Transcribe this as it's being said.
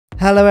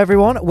Hello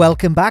everyone,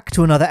 welcome back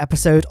to another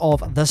episode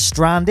of The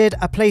Stranded,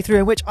 a playthrough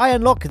in which I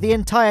unlock the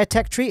entire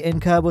tech tree in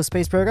Kerbal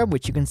Space Program,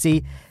 which you can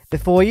see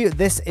before you.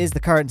 This is the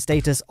current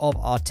status of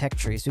our tech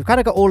tree. So we've kind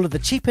of got all of the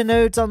cheaper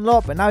nodes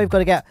unlocked, but now we've got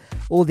to get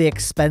all the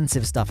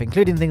expensive stuff,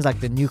 including things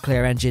like the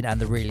nuclear engine and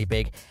the really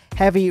big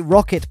heavy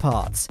rocket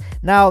parts.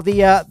 Now,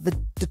 the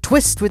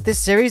twist with this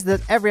series is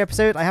that every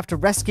episode I have to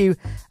rescue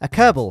a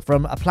Kerbal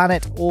from a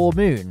planet or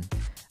moon.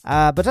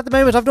 But at the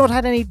moment, I've not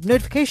had any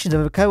notifications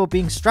of a Kerbal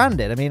being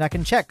stranded. I mean, I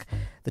can check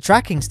the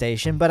tracking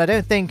station, but I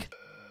don't think...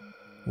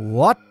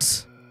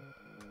 What?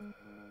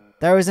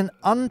 There is an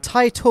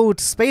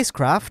untitled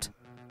spacecraft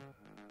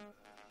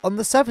on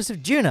the surface of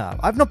Duna.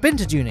 I've not been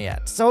to Duna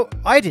yet, so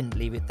I didn't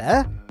leave it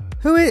there.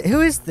 Who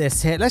is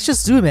this here? Let's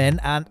just zoom in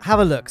and have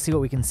a look, see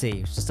what we can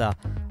see. It's just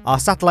our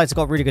satellites have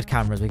got really good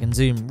cameras. We can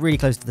zoom really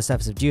close to the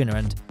surface of Duna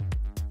and...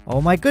 Oh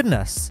my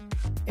goodness.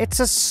 It's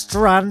a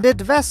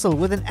stranded vessel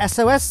with an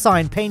SOS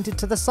sign painted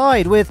to the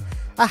side with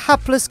a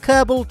hapless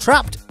Kerbal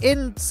trapped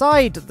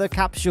inside the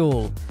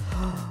capsule.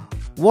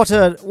 What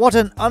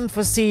an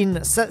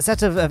unforeseen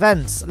set of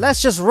events.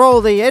 Let's just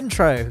roll the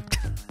intro.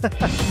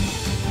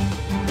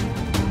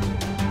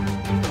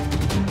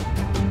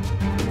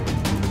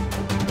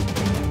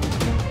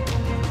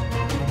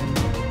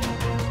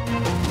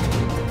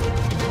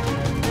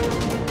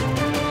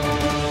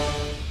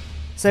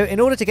 So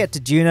in order to get to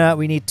Duna,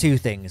 we need two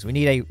things. We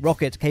need a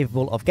rocket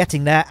capable of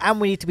getting there,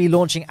 and we need to be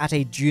launching at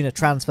a Duna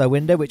transfer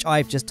window, which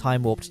I've just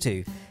time warped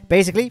to.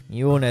 Basically,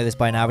 you all know this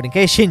by now, but in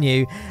case you're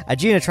new, a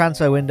Duna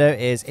transfer window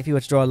is if you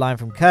were to draw a line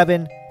from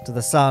Kerbin to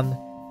the sun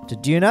to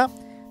Duna.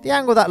 The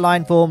angle that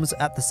line forms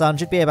at the sun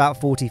should be about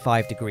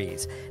 45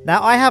 degrees.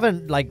 Now, I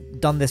haven't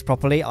done this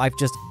properly. I've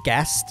just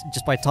guessed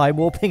just by time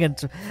warping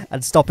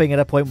and stopping at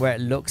a point where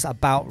it looks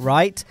about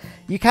right.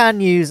 You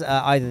can use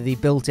either the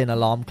built-in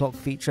alarm clock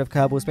feature of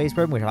Kerbal Space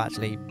Program, which I've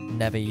actually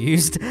never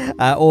used,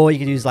 or you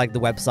can use the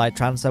website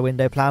transfer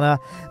window planner.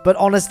 But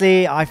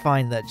honestly, I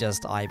find that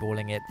just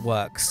eyeballing it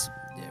works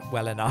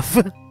well enough.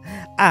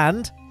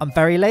 And I'm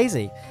very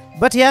lazy.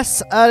 But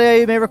yes,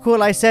 earlier you may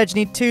recall I said you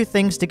need two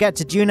things to get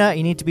to Duna.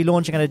 You need to be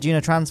launching at a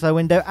Duna transfer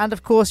window, and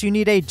of course you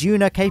need a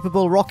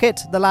Duna-capable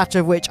rocket, the latter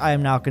of which I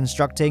am now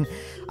constructing.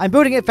 I'm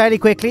building it fairly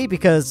quickly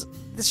because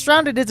The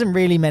Stranded isn't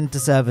really meant to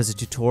serve as a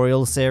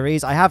tutorial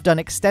series. I have done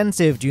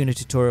extensive Duna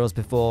tutorials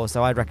before,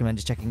 so I'd recommend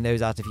just checking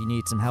those out if you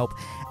need some help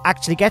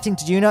actually getting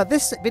to Duna.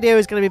 This video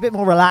is going to be a bit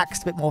more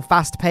relaxed, a bit more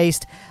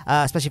fast-paced,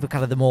 especially for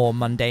kind of the more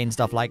mundane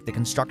stuff like the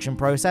construction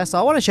process. So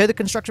I want to show the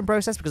construction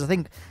process because I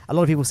think a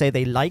lot of people say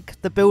they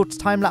like the build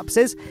time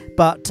lapses,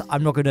 but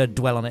I'm not going to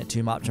dwell on it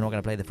too much. I'm not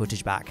going to play the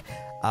footage back.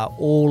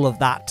 All of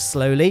that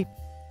slowly.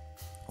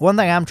 One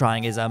thing I'm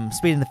trying is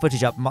speeding the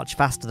footage up much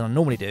faster than I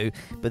normally do,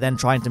 but then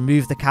trying to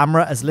move the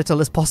camera as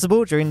little as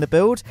possible during the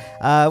build.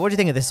 What do you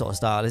think of this sort of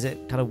style? Is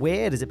it kind of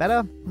weird? Is it better?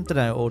 I don't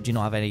know, or do you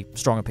not have any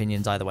strong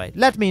opinions either way?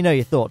 Let me know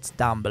your thoughts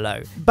down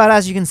below. But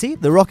as you can see,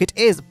 the rocket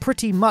is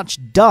pretty much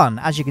done.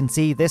 As you can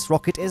see, this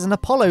rocket is an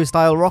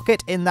Apollo-style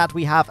rocket in that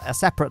we have a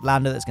separate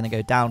lander that's going to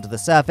go down to the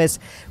surface.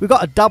 We've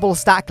got a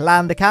double-stack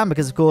lander cam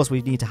because, of course,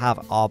 we need to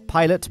have our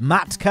pilot,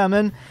 Matt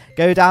Kerman,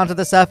 go down to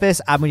the surface,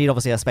 and we need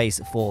obviously a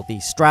space for the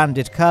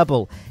stranded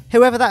Kerbal.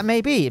 Whoever that may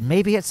be,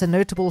 maybe it's a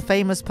notable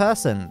famous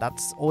person.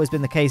 That's always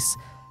been the case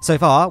so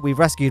far. We've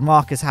rescued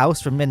Marcus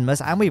House from Minmus,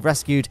 and we've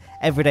rescued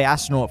Everyday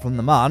Astronaut from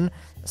the Mun.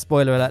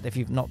 Spoiler alert if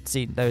you've not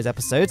seen those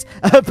episodes.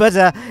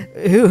 But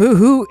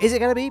who is it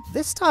going to be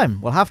this time?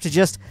 We'll have to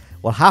just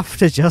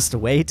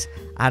wait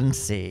and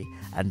see.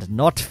 And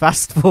not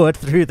fast forward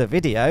through the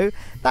video.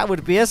 That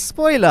would be a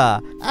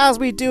spoiler. As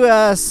we do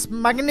a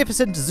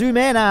magnificent zoom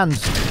in and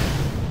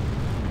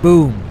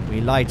boom,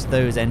 we light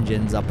those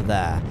engines up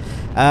there.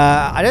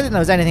 I don't think there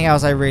was anything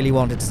else I really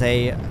wanted to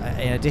say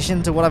in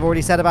addition to what I've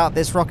already said about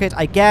this rocket.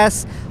 I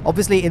guess,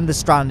 obviously in The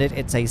Stranded,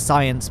 it's a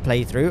science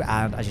playthrough,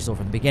 and as you saw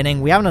from the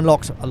beginning, we haven't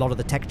unlocked a lot of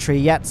the tech tree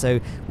yet, so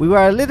we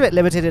were a little bit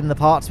limited in the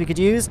parts we could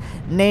use.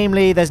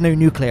 Namely, there's no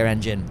nuclear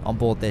engine on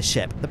board this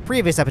ship. The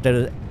previous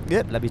episode...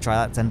 let me try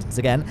that sentence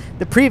again.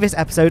 The previous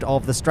episode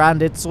of The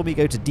Stranded saw me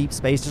go to deep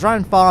space to try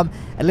and farm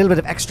a little bit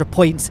of extra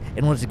points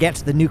in order to get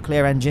the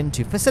nuclear engine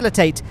to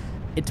facilitate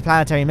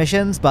interplanetary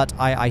missions, but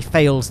I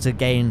failed to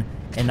gain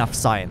enough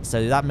science,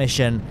 so that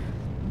mission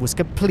was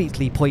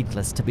completely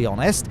pointless, to be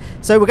honest.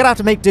 So we're gonna have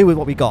to make do with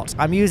what we got.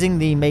 I'm using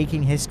the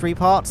making history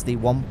parts, the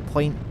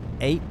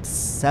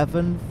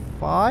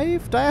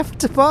 1.875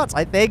 diameter parts,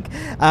 I think.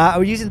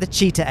 We're using the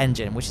Cheetah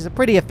engine, which is a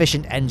pretty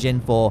efficient engine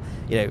for,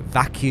 you know,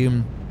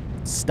 vacuum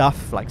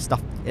stuff, like stuff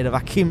in a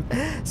vacuum.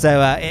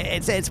 So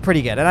it's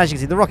pretty good. And as you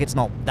can see, the rocket's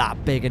not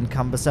that big and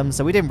cumbersome,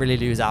 so we didn't really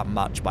lose out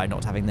much by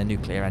not having the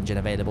nuclear engine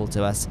available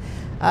to us.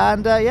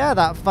 And yeah,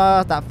 that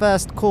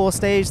first core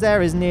stage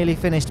there is nearly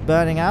finished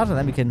burning out, and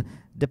then we can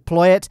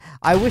deploy it.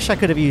 I wish I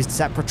could have used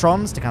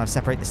separatrons to kind of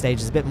separate the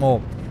stages a bit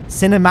more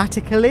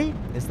cinematically.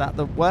 Is that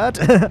the word?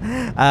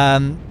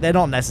 They're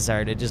not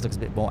necessarily, it just looks a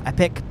bit more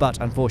epic, but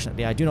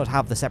unfortunately I do not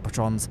have the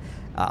separatrons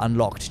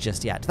unlocked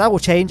just yet. That will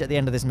change at the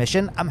end of this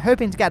mission. I'm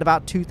hoping to get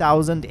about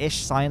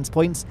 2,000-ish science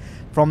points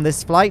from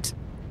this flight.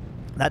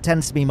 That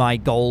tends to be my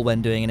goal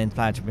when doing an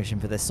interplanetary mission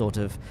for this sort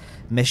of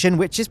mission,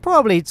 which is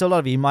probably, to a lot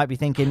of you might be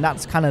thinking,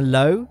 that's kind of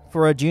low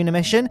for a Duna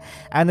mission.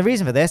 And the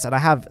reason for this, and I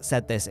have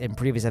said this in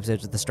previous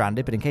episodes of The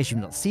Stranded, but in case you've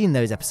not seen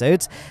those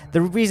episodes,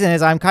 the reason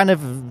is I'm kind of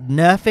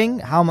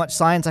nerfing how much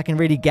science I can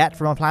really get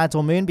from a planet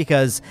or moon,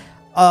 because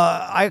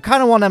I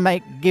kind of want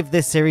to give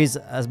this series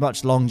as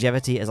much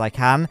longevity as I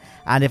can.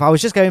 And if I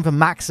was just going for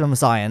maximum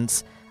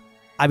science,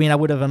 I mean, I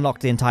would have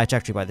unlocked the entire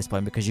tech tree by this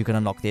point, because you can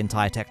unlock the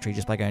entire tech tree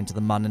just by going to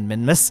the Mun and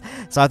Minmus.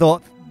 So I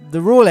thought, the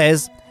rule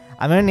is,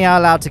 I'm only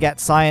allowed to get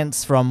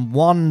science from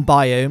one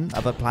biome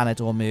of a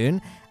planet or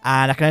moon,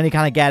 and I can only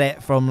kind of get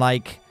it from,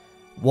 like,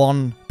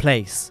 one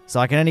place. So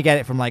I can only get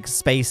it from, like,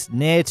 space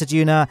near to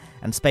Duna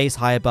and space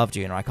high above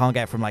Duna. I can't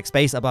get it from, like,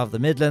 space above the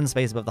Midlands,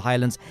 space above the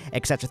Highlands,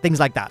 etc. Things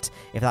like that,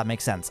 if that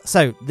makes sense.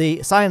 So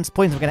the science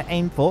points I'm going to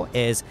aim for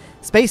is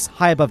space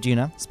high above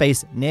Duna,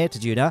 space near to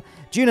Duna,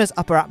 Duna's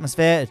upper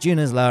atmosphere,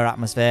 Duna's lower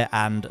atmosphere,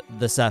 and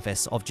the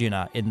surface of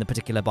Duna in the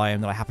particular biome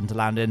that I happen to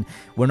land in.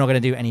 We're not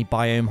going to do any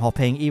biome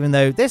hopping, even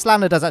though this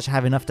lander does actually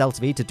have enough Delta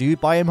V to do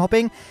biome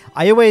hopping.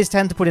 I always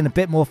tend to put in a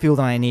bit more fuel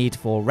than I need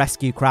for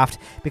rescue craft,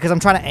 because I'm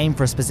trying to aim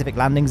for a specific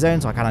landing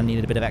zone, so I kind of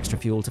needed a bit of extra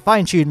fuel to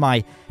fine-tune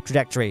my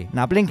trajectory.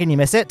 Now, blink and you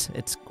miss it.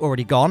 It's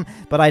already gone,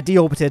 but I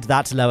deorbited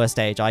that lower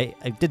stage. I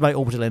did my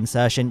orbital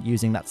insertion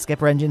using that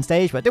skipper engine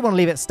stage, but I didn't want to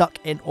leave it stuck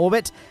in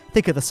orbit.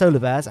 Think of the solar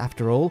bears,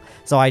 after all.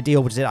 So I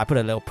deorbited it. I put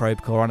a little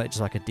probe core on it just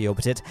so I could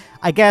deorbit it.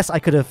 I guess I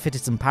could have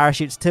fitted some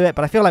parachutes to it,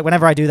 but I feel like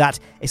whenever I do that,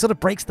 it sort of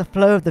breaks the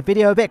flow of the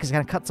video a bit, because it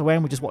kind of cuts away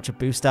and we just watch a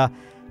booster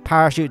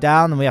parachute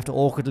down, and we have to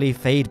awkwardly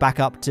fade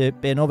back up to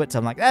be in orbit. So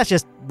I'm like,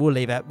 we'll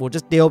leave it. We'll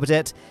just deorbit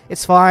it.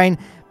 It's fine.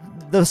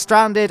 The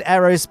Stranded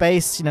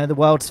Aerospace, you know, the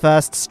world's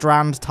first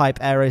strand-type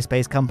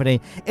aerospace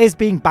company, is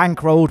being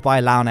bankrolled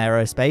by Lowne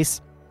Aerospace.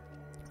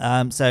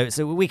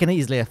 So we can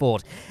easily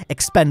afford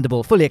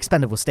fully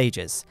expendable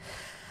stages.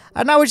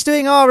 And now we're just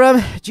doing our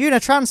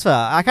Duna transfer.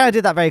 I kind of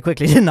did that very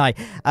quickly, didn't I?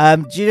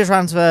 Duna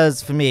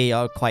transfers, for me,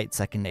 are quite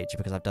second nature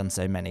because I've done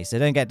so many. So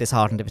don't get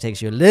disheartened if it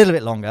takes you a little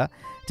bit longer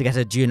to get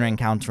a Duna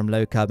encounter from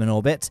low Kerbal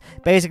orbit.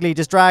 Basically,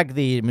 just drag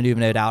the maneuver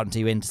node out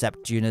until you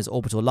intercept Duna's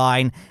orbital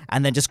line,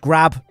 and then just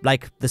grab,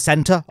 like, the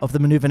center of the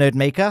maneuver node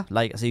maker,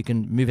 like, so you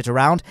can move it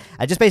around.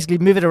 And just basically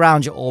move it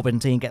around your orbit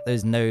until you get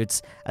those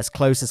nodes as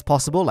close as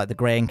possible, like the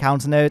grey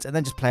encounter nodes, and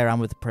then just play around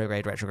with the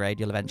prograde, retrograde.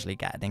 You'll eventually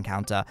get an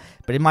encounter,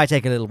 but it might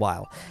take a little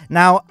while.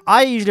 Now,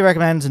 I usually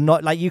recommend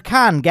not, like, you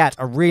can get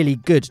a really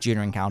good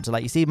Duna encounter.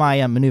 Like, you see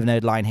my maneuver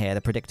node line here, the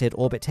predicted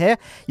orbit here.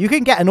 You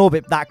can get an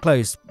orbit that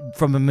close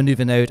from a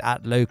maneuver node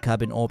at low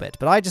Kerbal orbit,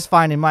 but I just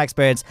find, in my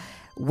experience,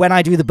 when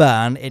I do the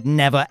burn, it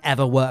never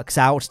ever works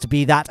out to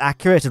be that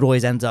accurate. It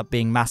always ends up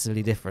being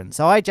massively different.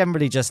 So I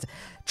generally just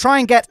try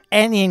and get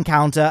any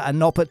encounter and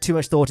not put too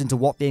much thought into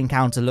what the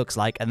encounter looks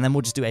like, and then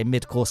we'll just do a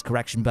mid-course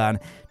correction burn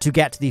to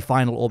get to the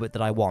final orbit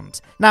that I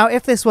want. Now,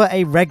 if this were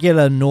a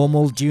regular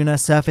normal Duna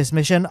surface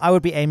mission, I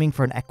would be aiming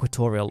for an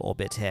equatorial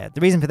orbit here.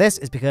 The reason for this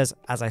is because,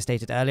 as I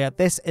stated earlier,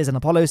 this is an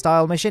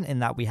Apollo-style mission in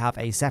that we have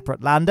a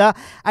separate lander,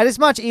 and it's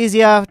much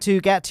easier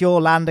to get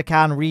your lander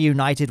can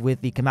reunited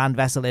with the command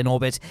vessel in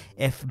orbit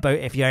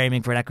if you're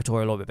aiming for an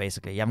equatorial orbit,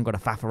 basically. You haven't got to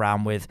faff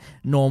around with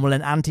normal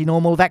and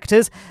anti-normal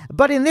vectors.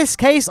 But in this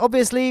case,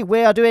 obviously,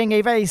 we are doing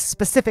a very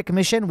specific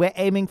mission. We're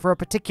aiming for a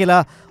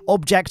particular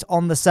object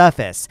on the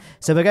surface.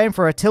 So we're going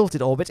for a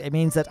tilted orbit. It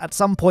means that at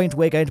some point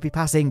we're going to be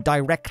passing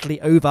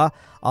directly over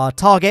our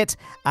target,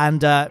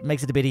 and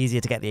makes it a bit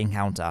easier to get the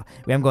encounter.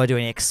 We haven't got to do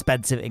any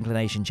expensive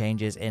inclination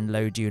changes in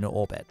low Duna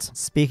orbit.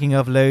 Speaking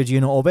of low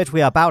Duna orbit,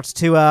 we are about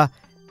to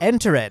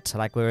enter it.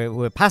 Like,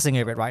 we're passing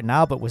over it right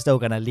now, but we're still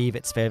going to leave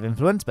its sphere of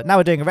influence. But now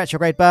we're doing a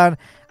retrograde burn,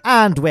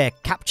 and we're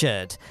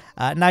captured.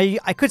 Now,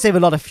 I could save a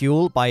lot of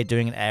fuel by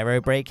doing an aero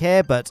brake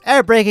here, but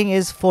aero braking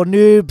is for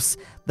noobs.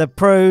 The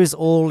pros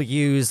all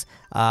use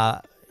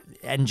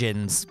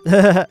engines.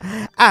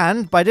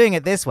 And by doing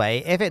it this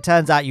way, if it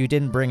turns out you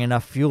didn't bring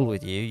enough fuel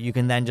with you, you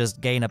can then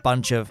just gain a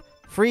bunch of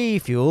free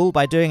fuel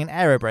by doing an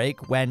aero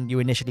brake when you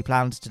initially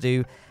planned to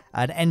do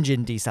an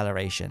engine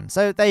deceleration.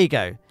 So there you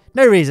go.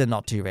 No reason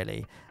not to,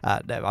 really.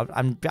 No,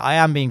 I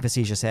am being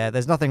facetious here.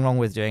 There's nothing wrong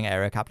with doing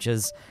aero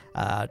captures.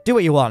 Do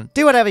what you want.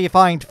 Do whatever you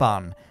find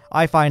fun.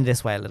 I find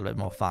this way a little bit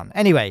more fun.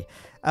 Anyway,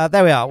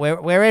 there we are.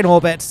 We're in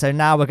orbit, so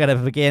now we're going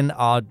to begin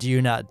our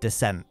Duna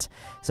descent.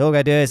 So all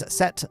we're going to do is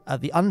set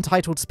the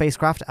untitled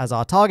spacecraft as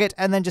our target,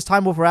 and then just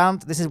time warp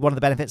around. This is one of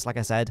the benefits, like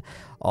I said,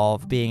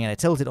 of being in a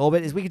tilted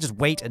orbit, is we can just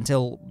wait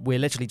until we're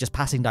literally just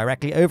passing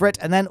directly over it,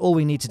 and then all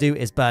we need to do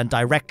is burn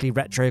directly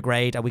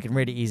retrograde, and we can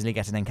really easily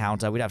get an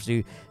encounter. We don't have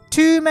to do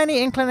too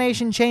many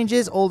inclination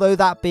changes, although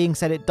that being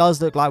said, it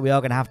does look like we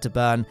are going to have to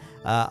burn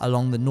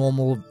along the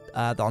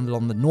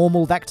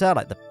normal vector,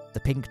 like the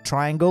pink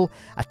triangle,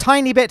 a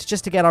tiny bit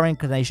just to get our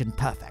inclination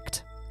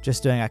perfect.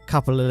 Just doing a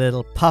couple of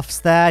little puffs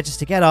there just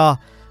to get our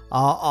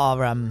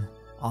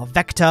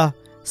vector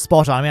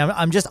spot on. I mean,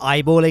 I'm just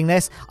eyeballing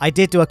this. I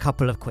did do a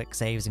couple of quick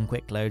saves and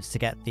quick loads to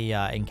get the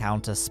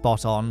encounter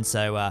spot on,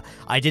 so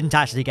I didn't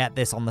actually get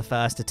this on the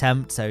first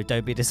attempt, so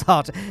don't be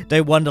disheartened.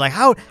 Don't wonder, like,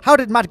 how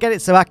did Matt get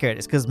it so accurate?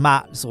 It's because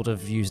Matt sort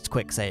of used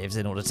quick saves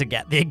in order to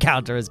get the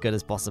encounter as good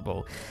as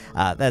possible.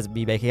 There's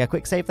me making a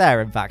quick save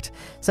there, in fact.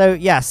 So,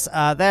 yes,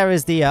 there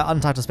is the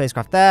untitled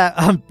spacecraft there.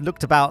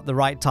 Looked about the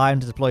right time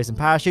to deploy some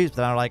parachutes,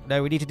 but then I'm like,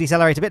 no, we need to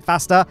decelerate a bit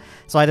faster,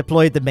 so I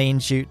deployed the main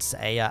chutes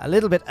a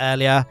little bit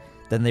earlier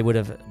than they would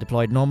have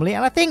deployed normally,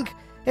 and I think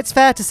it's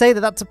fair to say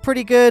that that's a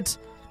pretty good...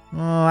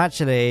 Oh,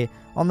 actually,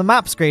 on the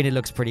map screen it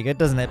looks pretty good,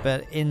 doesn't it?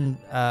 But in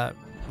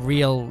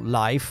real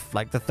life,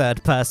 like the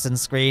third-person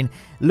screen,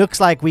 looks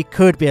like we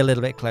could be a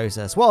little bit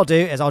closer. So what I'll do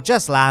is I'll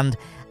just land,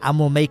 and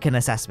we'll make an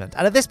assessment.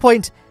 And at this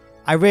point,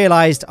 I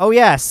realised, oh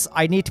yes,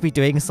 I need to be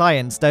doing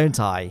science, don't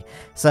I?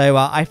 So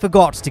I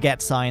forgot to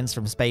get science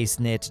from space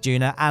near to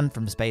Duna and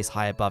from space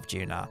high above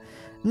Duna.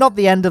 Not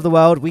the end of the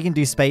world. We can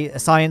do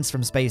science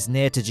from space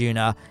near to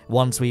Duna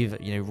once we've,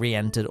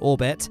 re-entered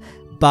orbit,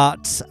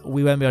 but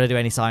we won't be able to do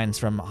any science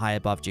from high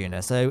above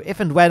Duna. So if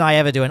and when I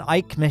ever do an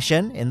Ike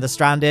mission in the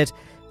Stranded,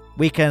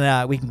 we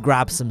can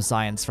grab some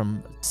science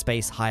from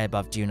space high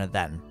above Duna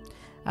then.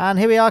 And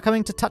here we are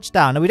coming to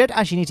touchdown. Now, we don't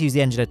actually need to use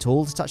the engine at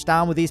all to touch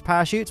down with these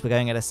parachutes. We're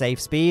going at a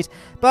safe speed,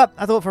 but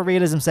I thought for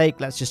realism's sake,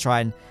 let's just try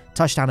and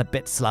touch down a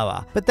bit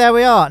slower. But there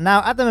we are.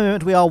 Now, at the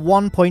moment, we are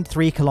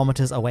 1.3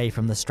 kilometers away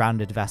from the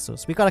stranded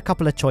vessels. We've got a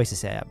couple of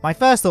choices here. My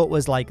first thought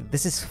was like,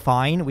 this is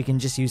fine. We can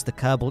just use the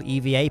Kerbal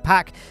EVA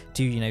pack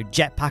to,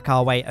 jetpack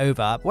our way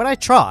over. But when I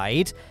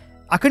tried,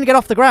 I couldn't get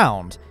off the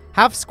ground.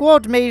 Have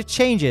Squad made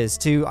changes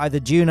to either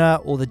Duna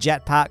or the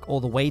jetpack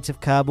or the weight of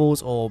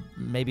Kerbals or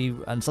maybe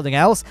something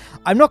else?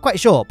 I'm not quite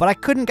sure, but I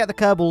couldn't get the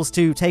Kerbals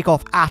to take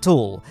off at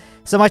all.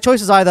 So my choice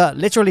was either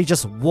literally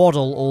just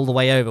waddle all the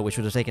way over, which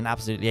would have taken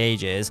absolutely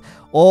ages,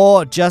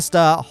 or just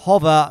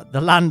hover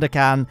the lander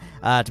can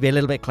to be a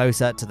little bit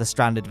closer to the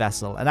stranded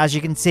vessel. And as you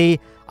can see,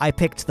 I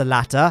picked the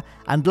latter,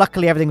 and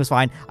luckily everything was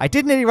fine. I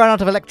did nearly run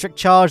out of electric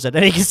charge, though.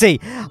 And you can see,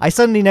 I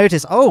suddenly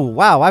noticed, oh,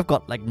 wow, I've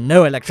got, like,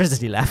 no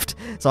electricity left.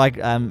 So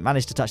I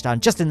managed to touch down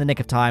just in the nick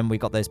of time. We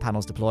got those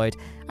panels deployed,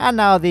 and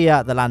now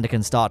the lander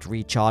can start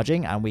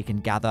recharging, and we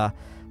can gather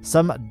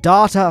some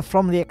data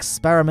from the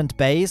experiment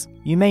bays.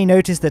 You may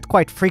notice that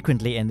quite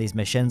frequently in these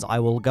missions, I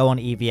will go on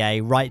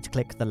EVA,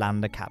 right-click the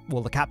lander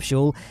the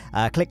capsule,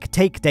 click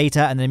Take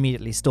Data, and then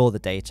immediately store the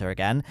data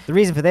again. The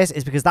reason for this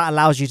is because that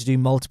allows you to do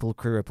multiple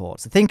crew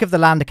reports. So think of the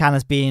lander can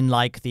as being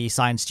like the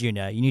Science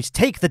Junior. You need to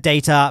take the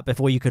data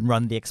before you can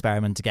run the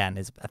experiment again,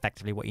 is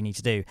effectively what you need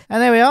to do.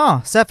 And there we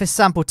are. Surface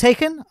sample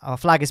taken, our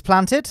flag is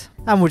planted,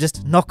 and we'll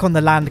just knock on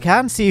the lander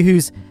can, see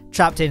who's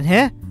trapped in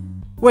here.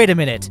 Wait a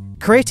minute.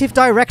 Creative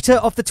Director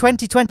of the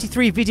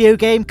 2023 video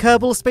game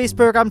Kerbal Space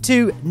Program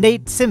 2,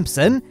 Nate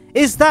Simpson.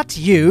 Is that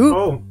you?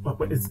 Oh,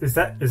 is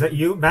that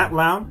you, Matt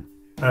Lowne?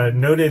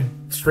 Noted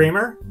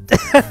streamer?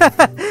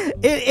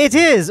 It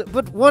is,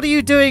 but what are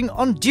you doing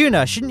on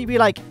Duna? Shouldn't you be,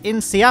 like,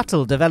 in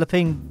Seattle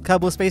developing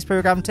Kerbal Space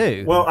Program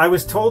 2? Well, I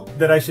was told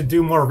that I should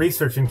do more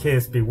research in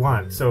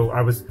KSP1, so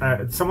I was,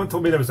 someone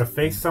told me there was a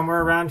face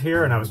somewhere around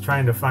here, and I was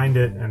trying to find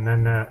it, and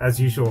then, as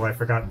usual, I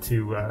forgot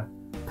to,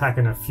 pack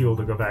enough fuel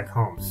to go back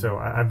home. So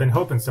I've been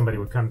hoping somebody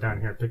would come down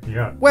here and pick me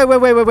up.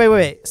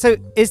 Wait. So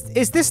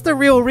is this the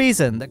real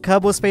reason that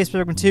Kerbal Space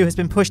Program 2 has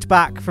been pushed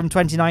back from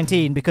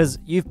 2019 because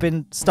you've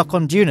been stuck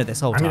on Duna this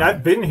whole time? I mean,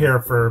 I've been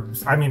here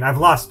I've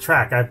lost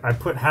track. I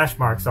put hash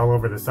marks all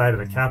over the side of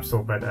the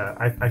capsule, but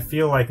I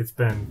feel like it's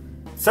been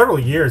several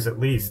years at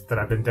least that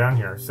I've been down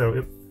here.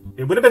 So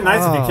it would have been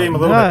nice if you came a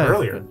little bit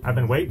earlier. I've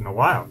been waiting a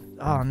while.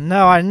 Oh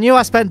no, I knew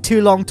I spent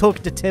too long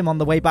talking to Tim on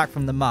the way back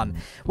from the Mun.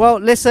 Well,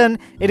 listen,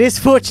 it is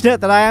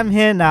fortunate that I am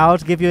here now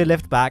to give you a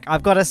lift back.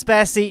 I've got a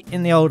spare seat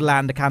in the old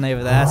lander can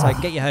over there, so I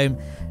can get you home,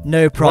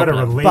 no problem.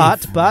 What a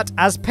relief. But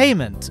as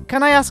payment,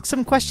 can I ask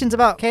some questions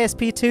about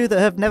KSP2 that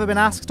have never been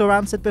asked or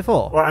answered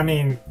before? Well, I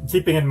mean,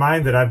 keeping in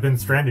mind that I've been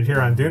stranded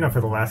here on Duna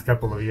for the last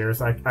couple of years,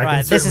 I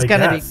can certainly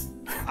guess.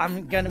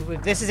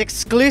 This is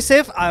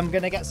exclusive. I'm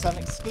gonna get some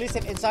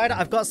exclusive insider.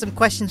 I've got some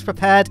questions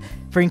prepared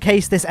for in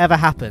case this ever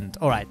happened.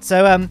 All right.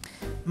 So,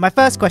 my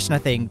first question I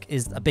think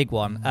is a big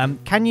one.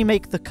 Can you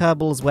make the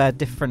Kerbals wear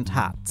different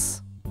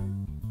hats?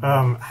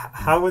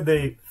 How would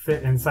they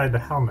fit inside the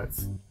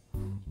helmets?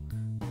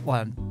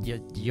 Well,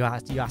 you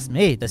asked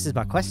me. This is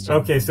my question.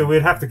 Okay, so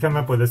we'd have to come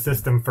up with a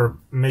system for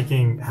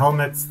making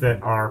helmets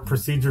that are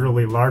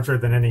procedurally larger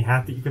than any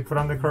hat that you could put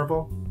on the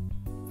Kerbal.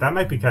 That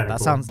might be kind of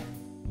cool. That sounds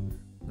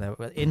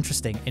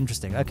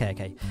interesting.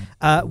 Okay.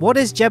 What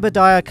is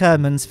Jebediah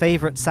Kerman's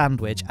favorite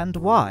sandwich and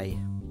why?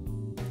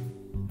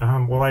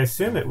 Well, I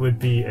assume it would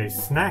be a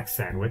snack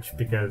sandwich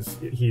because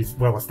he's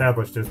well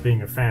established as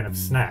being a fan of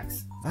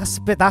snacks.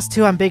 That's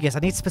too ambiguous. I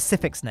need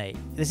specifics, Nate.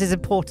 This is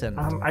important.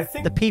 I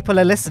think the people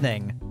are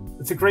listening.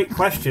 It's a great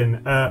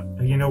question.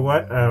 You know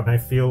what? I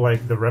feel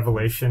like the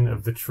revelation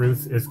of the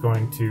truth is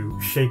going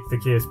to shake the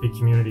KSP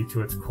community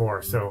to its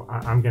core, so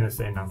I'm going to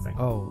say nothing.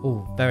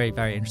 Oh, very,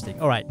 very interesting.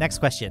 All right, next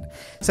question.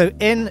 So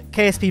in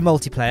KSP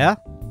multiplayer,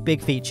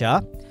 big feature,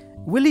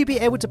 Will you be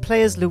able to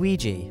play as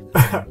Luigi?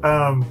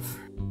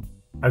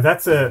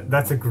 That's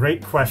a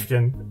great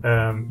question.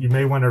 You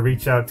may want to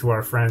reach out to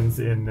our friends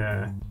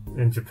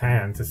in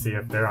Japan to see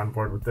if they're on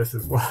board with this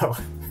as well.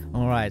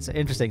 All right, so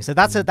interesting. So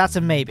that's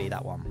a maybe,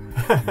 that one.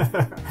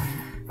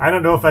 I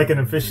don't know if I can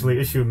officially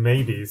issue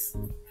maybes.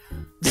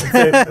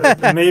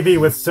 Maybe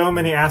with so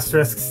many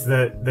asterisks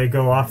that they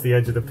go off the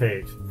edge of the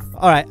page.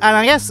 All right, and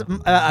I guess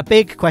a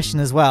big question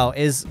as well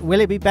is, will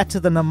it be better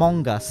than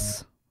Among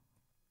Us?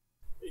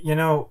 You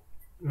know,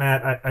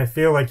 Matt, I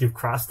feel like you've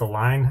crossed the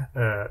line.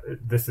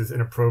 This is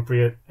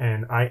inappropriate,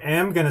 and I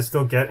am going to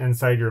still get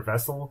inside your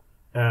vessel,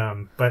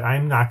 but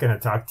I'm not going to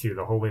talk to you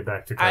the whole way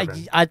back to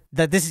Carbon.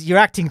 You're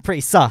acting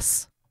pretty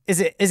sus.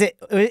 Is it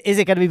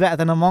going to be better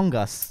than Among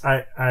Us?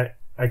 I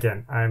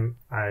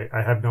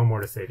have no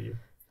more to say to you.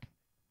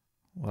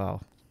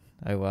 Well,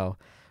 oh well.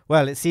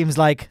 Well, it seems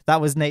like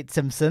that was Nate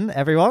Simpson,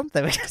 everyone.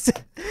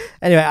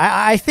 Anyway,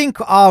 I think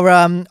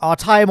our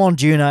time on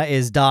Duna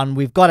is done.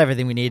 We've got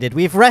everything we needed.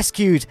 We've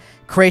rescued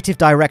creative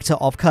director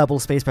of Kerbal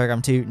Space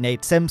Program 2,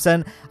 Nate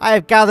Simpson. I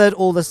have gathered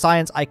all the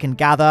science I can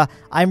gather.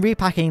 I'm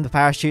repacking the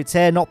parachutes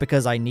here, not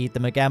because I need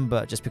them again,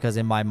 but just because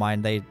in my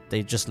mind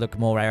they just look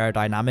more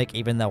aerodynamic,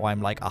 even though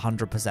I'm like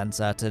 100%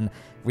 certain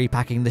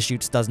repacking the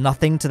chutes does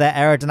nothing to their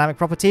aerodynamic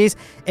properties.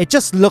 It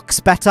just looks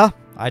better.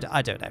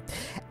 I don't know.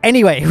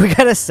 Anyway, we're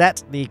going to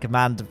set the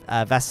command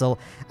vessel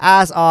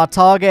as our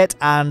target,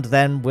 and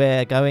then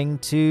we're going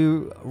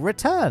to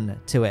return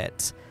to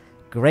it.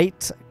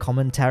 Great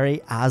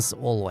commentary as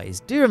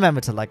always. Do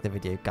remember to like the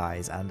video,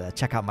 guys, and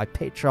check out my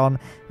Patreon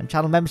and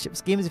channel membership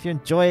schemes if you're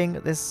enjoying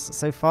this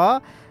so far.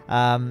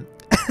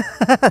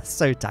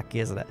 So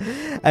tacky, isn't it?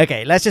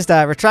 Okay, let's just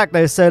retract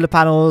those solar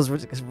panels,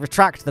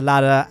 retract the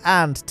ladder,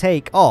 and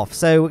take off.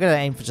 So we're going to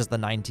aim for just the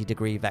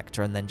 90-degree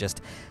vector and then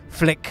just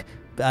flick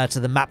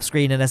to the map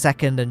screen in a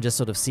second and just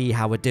sort of see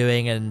how we're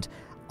doing and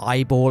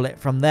eyeball it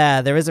from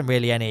there. There isn't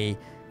really any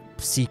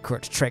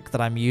secret trick that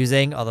I'm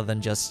using other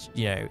than just,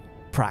 you know,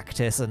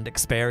 practice and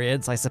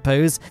experience, I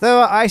suppose.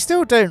 Though I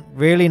still don't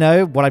really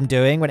know what I'm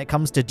doing when it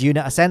comes to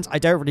Duna Ascent. I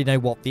don't really know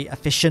what the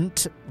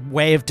efficient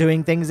way of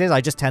doing things is.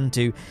 I just tend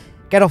to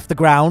get off the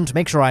ground,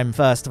 make sure I'm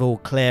first of all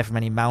clear from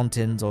any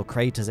mountains or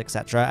craters,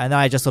 etc. And then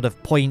I just sort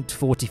of point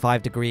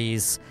 45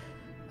 degrees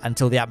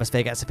until the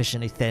atmosphere gets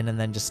sufficiently thin and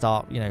then just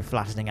start, you know,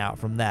 flattening out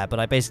from there. But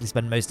I basically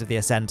spend most of the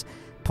ascent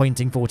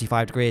pointing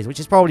 45 degrees,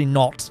 which is probably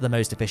not the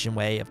most efficient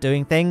way of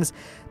doing things.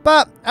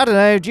 But, I don't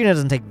know, Duna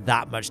doesn't take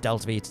that much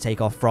delta V to take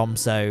off from,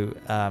 so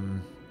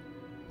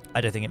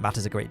I don't think it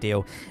matters a great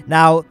deal.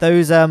 Now,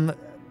 those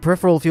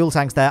peripheral fuel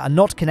tanks there are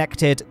not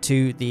connected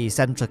to the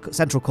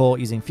central core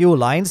using fuel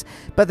lines,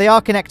 but they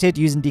are connected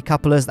using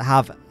decouplers that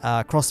have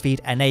crossfeed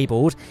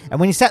enabled. And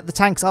when you set the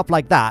tanks up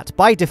like that,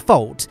 by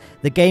default,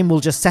 the game will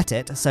just set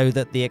it so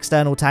that the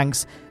external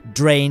tanks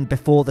drain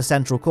before the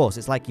central core. So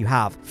it's like you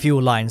have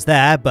fuel lines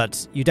there,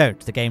 but you don't.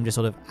 The game just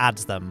sort of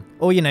adds them,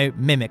 or, you know,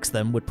 mimics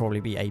them would probably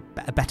be a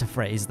better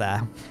phrase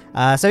there.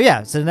 So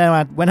yeah, so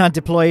now when I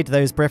deployed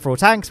those peripheral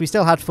tanks, we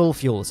still had full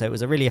fuel, so it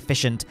was a really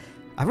efficient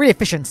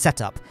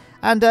setup.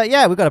 And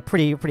yeah, we got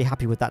pretty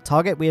happy with that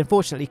target. We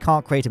unfortunately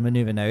can't create a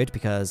maneuver node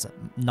because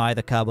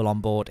neither Kerbal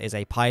on board is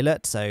a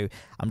pilot, so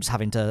I'm just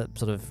having to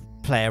sort of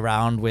play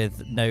around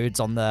with nodes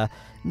on the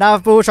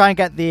nav ball, try and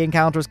get the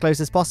encounter as close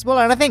as possible.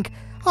 And I think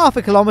half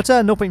a kilometer,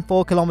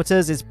 0.4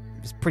 kilometers is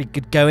pretty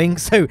good going,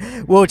 so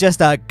we'll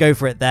just go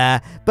for it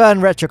there,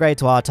 burn retrograde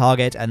to our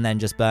target, and then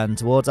just burn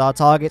towards our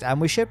target, and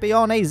we should be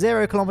on a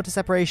 0 kilometer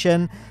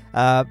separation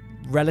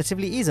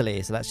relatively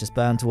easily. So let's just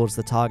burn towards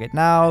the target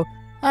now.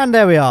 And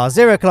there we are,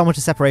 0 kilometer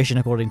separation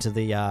according to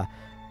the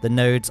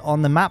nodes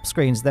on the map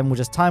screens. Then we'll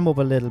just time warp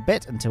a little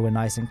bit until we're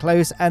nice and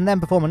close, and then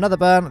perform another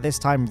burn, this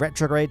time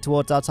retrograde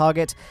towards our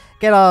target,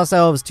 get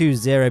ourselves to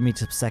 0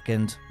 meters per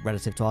second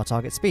relative to our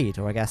target speed,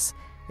 or I guess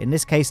in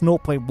this case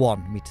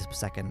 0.1 meters per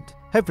second.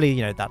 Hopefully,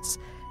 you know, that's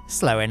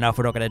slow enough.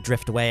 We're not going to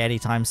drift away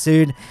anytime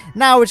soon.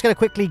 Now we're just going to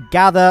quickly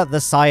gather the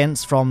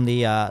science from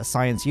the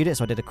science unit.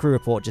 So I did a crew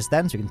report just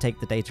then, so we can take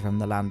the data from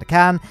the lander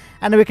can,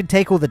 and then we can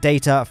take all the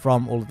data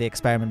from all of the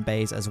experiment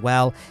bays as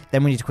well.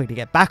 Then we need to quickly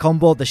get back on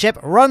board the ship,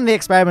 run the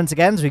experiments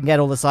again, so we can get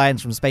all the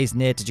science from space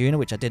near to Duna,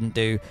 which I didn't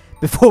do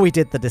before we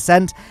did the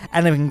descent,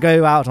 and then we can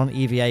go out on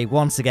EVA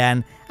once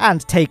again and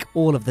take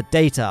all of the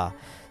data.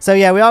 So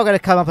yeah, we are going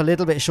to come up a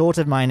little bit short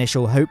of my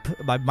initial hope,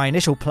 my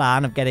initial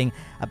plan of getting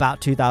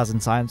about 2,000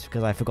 science,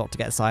 because I forgot to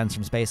get science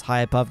from space high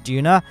above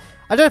Duna.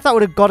 I don't know if that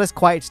would have got us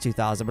quite to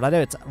 2,000, but I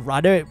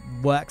know it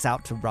works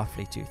out to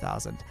roughly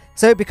 2,000.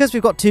 So because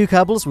we've got two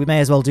Kerbals, we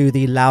may as well do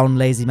the Lowne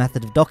lazy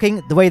method of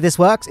docking. The way this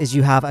works is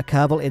you have a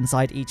Kerbal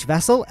inside each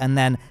vessel, and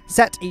then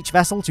set each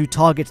vessel to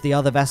target the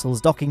other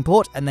vessel's docking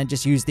port, and then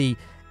just use the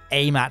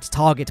aim at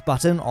target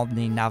button on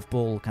the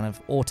navball kind of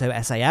auto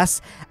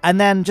SAS, and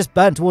then just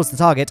burn towards the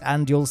target,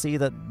 and you'll see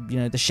that, you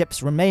know, the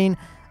ships remain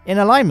in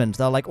alignment.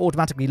 They'll like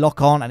automatically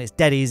lock on, and it's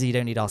dead easy. You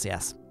don't need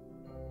RCS.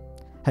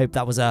 Hope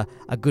that was a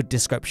good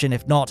description.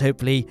 If not,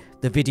 hopefully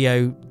the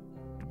video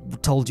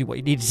told you what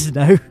you needed to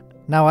know.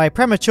 Now, I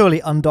prematurely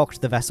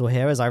undocked the vessel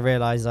here as I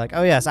realized, like,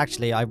 oh yes,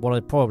 actually, I want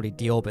to probably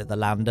deorbit the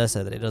lander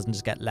so that it doesn't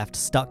just get left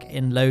stuck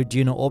in low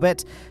Duna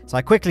orbit. So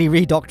I quickly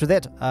redocked with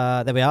it.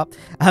 There we are.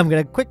 I'm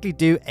going to quickly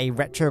do a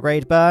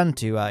retrograde burn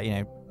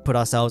to, put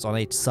ourselves on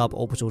a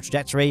suborbital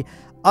trajectory.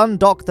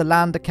 Undock the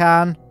lander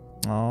can.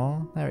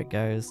 Oh, there it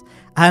goes.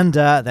 And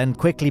then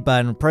quickly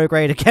burn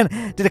prograde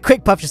again. Did a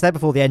quick puff just there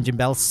before the engine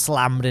bell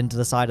slammed into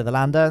the side of the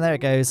lander. And there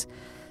it goes.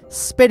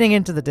 Spinning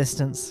into the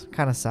distance.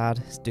 Kind of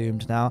sad. It's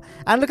doomed now.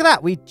 And look at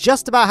that. We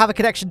just about have a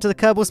connection to the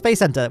Kerbal Space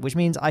Center, which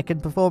means I can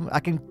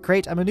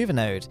create a maneuver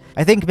node.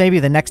 I think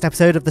maybe the next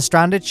episode of The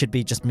Stranded should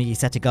be just me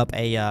setting up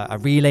a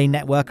relay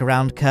network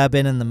around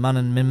Kerbin and the Mun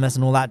and Minmus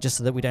and all that, just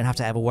so that we don't have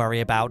to ever worry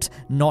about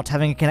not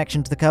having a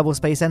connection to the Kerbal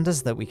Space Center,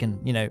 so that we can,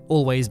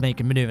 always make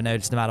a maneuver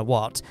nodes no matter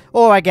what.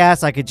 Or I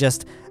guess I could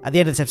just, at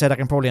the end of this episode, I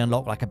can probably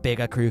unlock like a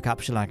bigger crew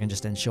capsule and I can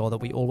just ensure that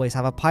we always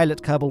have a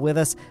pilot Kerbal with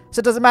us. So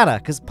it doesn't matter,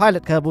 because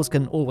pilot Kerbals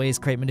can always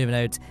create maneuver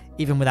nodes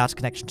even without a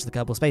connection to the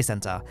Kerbal Space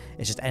Center.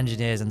 It's just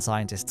engineers and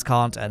scientists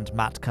can't, and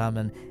Matt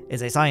Kerman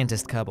is a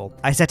scientist Kerbal.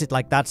 I set it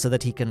like that so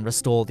that he can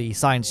restore the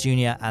Science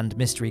Junior and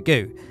Mystery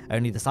Goo.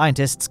 Only the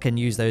scientists can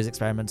use those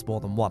experiments more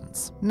than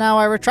once. Now,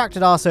 I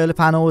retracted our solar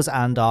panels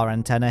and our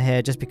antenna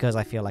here just because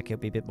I feel like it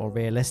would be a bit more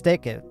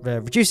realistic. It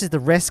reduces the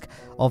risk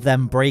of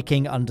them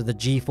breaking under the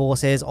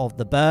G-forces of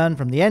the burn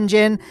from the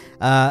engine.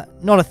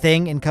 Not a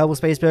thing in Kerbal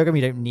Space Program.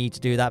 You don't need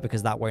to do that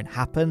because that won't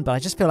happen, but I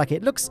just feel like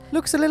it looks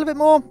a little bit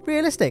more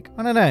realistic.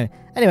 I don't know.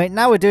 Anyway,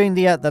 now we're doing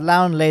the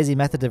Lowne lazy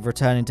method of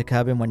returning to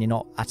Kerbin when you're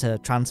not at a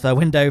transfer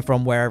window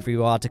from wherever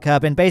you are to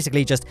Kerbin.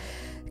 Basically, just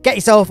get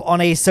yourself on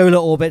a solar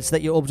orbit so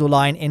that your orbital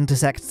line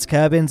intersects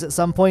Kerbin's at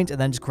some point,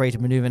 and then just create a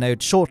maneuver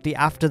node shortly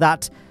after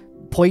that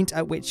point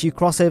at which you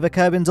cross over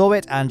Kerbin's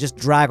orbit, and just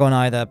drag on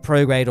either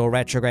prograde or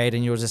retrograde,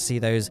 and you'll just see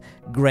those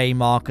grey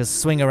markers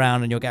swing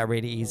around, and you'll get a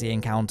really easy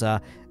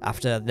encounter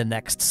after the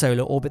next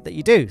solar orbit that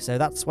you do. So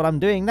that's what I'm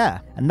doing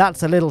there. And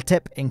that's a little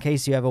tip in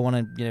case you ever want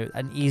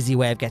an easy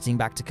way of getting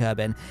back to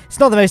Kerbin. It's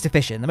not the most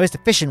efficient. The most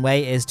efficient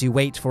way is to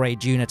wait for a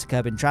Duna to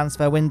Kerbin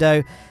transfer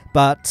window,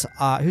 but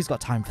who's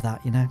got time for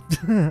that,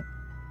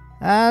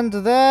 And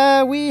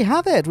there we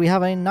have it. We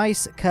have a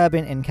nice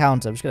Kerbin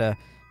encounter. I'm just going to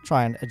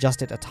try and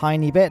adjust it a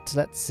tiny bit.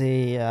 Let's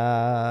see,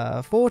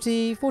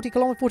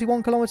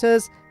 41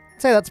 kilometers.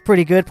 I'd say that's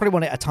pretty good. Probably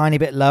want it a tiny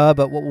bit lower,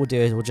 but what we'll do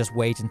is we'll just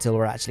wait until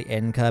we're actually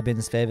in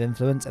Kerbin's sphere of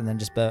influence, and then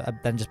just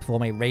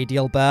perform a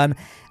radial burn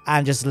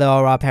and just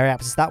lower our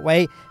periapsis that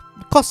way.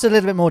 It costs a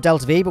little bit more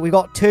delta V, but we've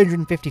got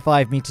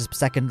 255 meters per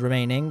second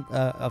remaining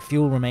of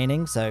fuel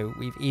remaining, so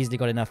we've easily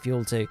got enough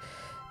fuel to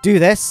do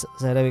this.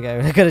 So there we go.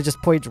 We're going to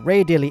just point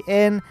radially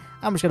in.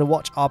 I'm just going to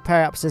watch our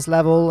periapsis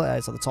level.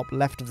 It's on the top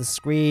left of the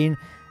screen.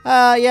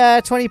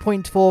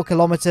 20.4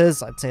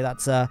 kilometers. I'd say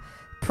that's a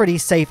pretty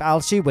safe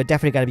altitude. We're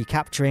definitely going to be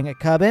capturing at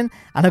Kerbin.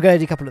 And I'm going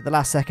to decouple at the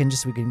last second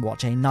just so we can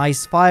watch a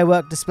nice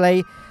firework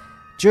display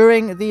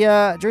during the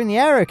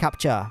aero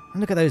capture.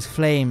 And look at those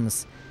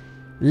flames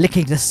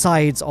licking the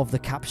sides of the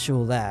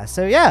capsule there.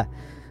 So yeah,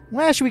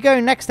 where should we go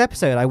next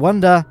episode? I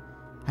wonder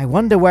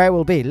where it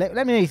will be. Let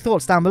me know your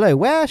thoughts down below.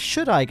 Where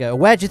should I go?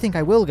 Where do you think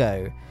I will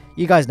go?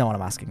 You guys know what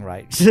I'm asking,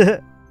 right?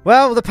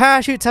 Well, the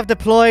parachutes have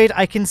deployed.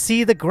 I can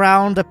see the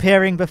ground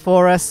appearing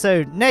before us.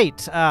 So,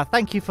 Nate,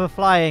 thank you for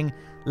flying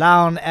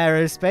Lowne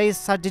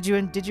Aerospace.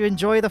 Did you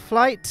enjoy the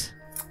flight?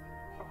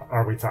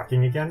 Are we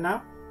talking again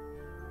now?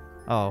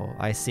 Oh,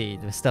 I see.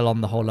 We're still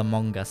on the whole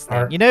Among Us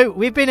thing.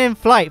 We've been in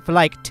flight for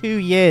like 2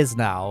 years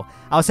now.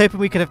 I was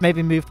hoping we could have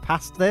maybe moved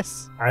past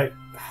this. I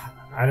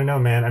don't know,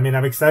 man. I mean,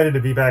 I'm excited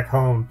to be back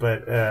home,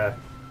 but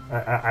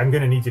I'm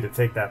going to need you to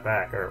take that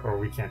back, or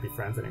we can't be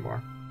friends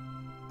anymore.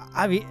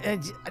 I mean,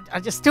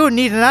 I just still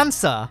need an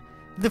answer.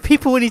 The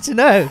people will need to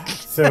know.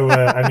 So,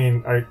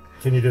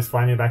 can you just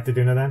fly me back to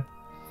Duna then?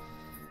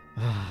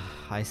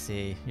 I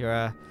see.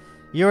 You're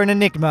an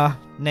enigma,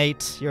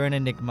 Nate. You're an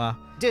enigma.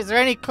 Is there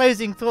any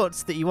closing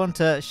thoughts that you want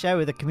to share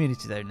with the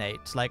community, though,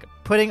 Nate? Like,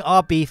 putting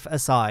our beef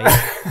aside.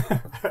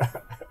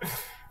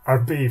 Our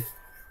beef.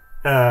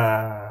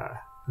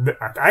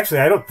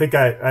 Actually, I don't think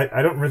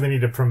I don't really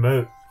need to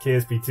promote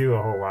KSP2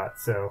 a whole lot,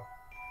 so...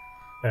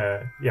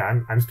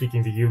 yeah, I'm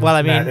speaking to you. Well,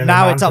 I mean,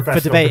 now it's up for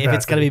debate if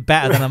it's going to be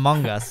better than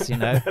Among Us,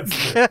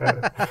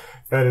 That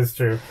is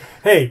true.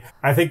 Hey,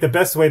 I think the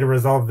best way to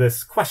resolve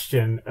this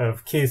question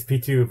of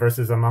KSP2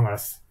 versus Among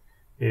Us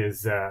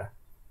is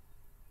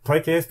play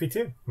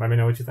KSP2. Let me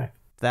know what you think.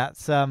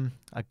 That's a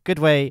good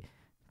way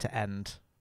to end.